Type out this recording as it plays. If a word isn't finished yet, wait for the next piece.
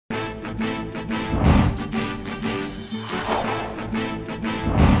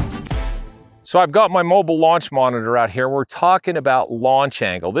So I've got my mobile launch monitor out here. We're talking about launch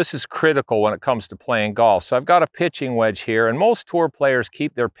angle. This is critical when it comes to playing golf. So I've got a pitching wedge here, and most tour players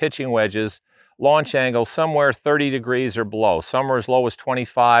keep their pitching wedges launch angle somewhere 30 degrees or below. Some are as low as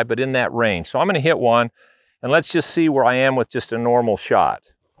 25, but in that range. So I'm going to hit one, and let's just see where I am with just a normal shot.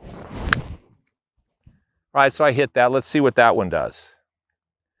 All right, so I hit that. Let's see what that one does.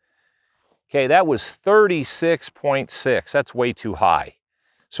 Okay, that was 36.6. That's way too high.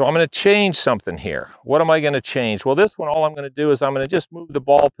 So I'm going to change something here. What am I going to change? Well, this one, all I'm going to do is I'm going to just move the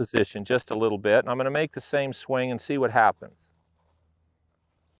ball position just a little bit, and I'm going to make the same swing and see what happens.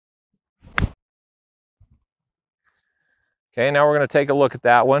 Okay, now we're going to take a look at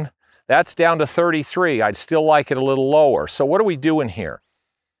that one. That's down to 33. I'd still like it a little lower. So what are we doing here?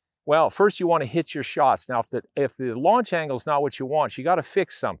 Well, first you want to hit your shots. Now, if the launch angle is not what you want, you got to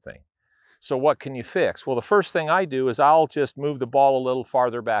fix something. So what can you fix? Well, the first thing I do is I'll just move the ball a little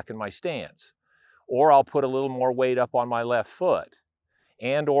farther back in my stance, or I'll put a little more weight up on my left foot,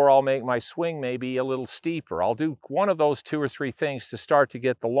 or I'll make my swing maybe a little steeper. I'll do one of those 2 or 3 things to start to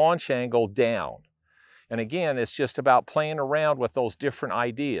get the launch angle down. And again, it's just about playing around with those different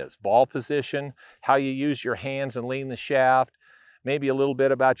ideas. Ball position, how you use your hands and lean the shaft, maybe a little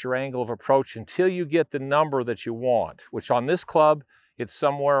bit about your angle of approach until you get the number that you want, which on this club, it's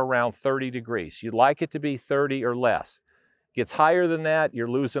somewhere around 30 degrees. You'd like it to be 30 or less. Gets higher than that, you're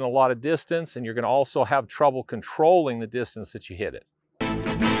losing a lot of distance, and you're going to also have trouble controlling the distance that you hit it.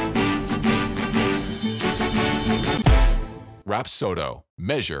 Rapsodo,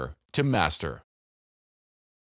 measure to master.